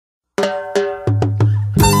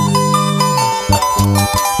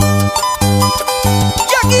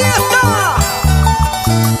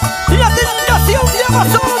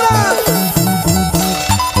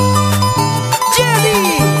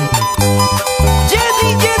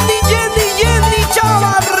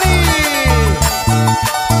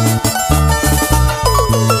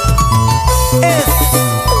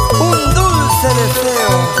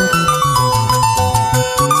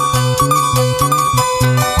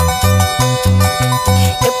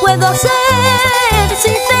puedo hacer si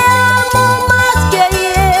te amo más que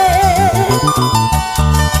ayer?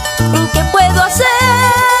 ¿Qué puedo hacer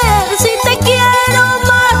si te quiero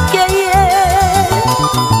más que ayer?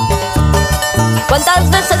 ¿Cuántas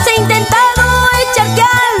veces he intentado echarte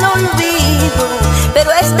al olvido?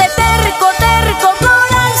 Pero este terco, terco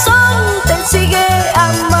corazón te sigue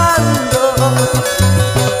amando.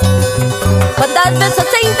 ¿Cuántas veces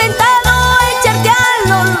he intentado echarte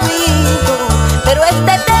al olvido? Pero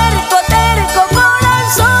este terco, terco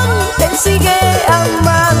corazón te sigue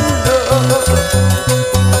amando.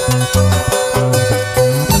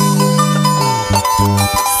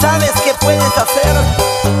 ¿Sabes qué puedes hacer?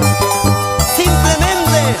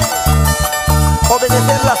 Simplemente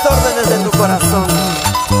obedecer las órdenes de tu corazón.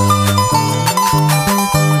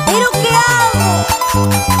 ¿Pero qué hago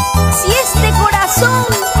si este corazón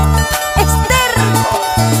es terco,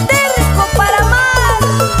 terco para amar?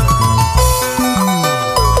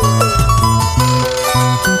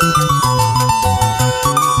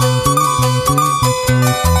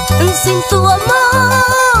 Sin tu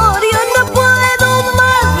amor yo no puedo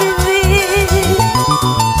más vivir.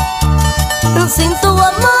 Sin tu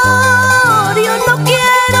amor yo no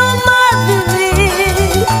quiero más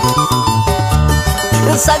vivir.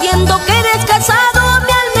 Sabiendo que eres casado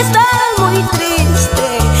mi alma está muy triste,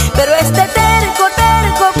 pero este terco,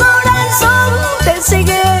 terco corazón te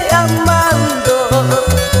sigue amando.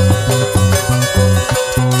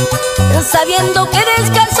 Sabiendo que eres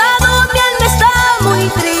casado mi alma está muy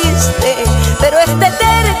triste, pero este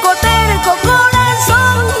terco, terco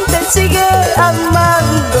corazón te sigue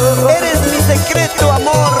amando. Eres mi secreto,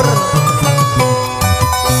 amor.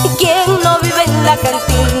 ¿Quién no vive en la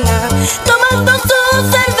cantina tomando su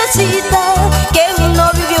cervecita? ¿Quién no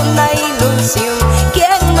vivió una ilusión?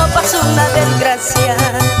 ¿Quién no pasó una desgracia?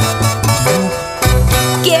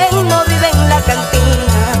 ¿Quién no vive en la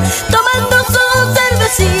cantina tomando su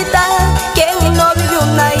cervecita? ¿Quién no vivió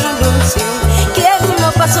una ilusión? ¿Quién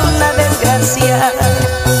no pasó una desgracia?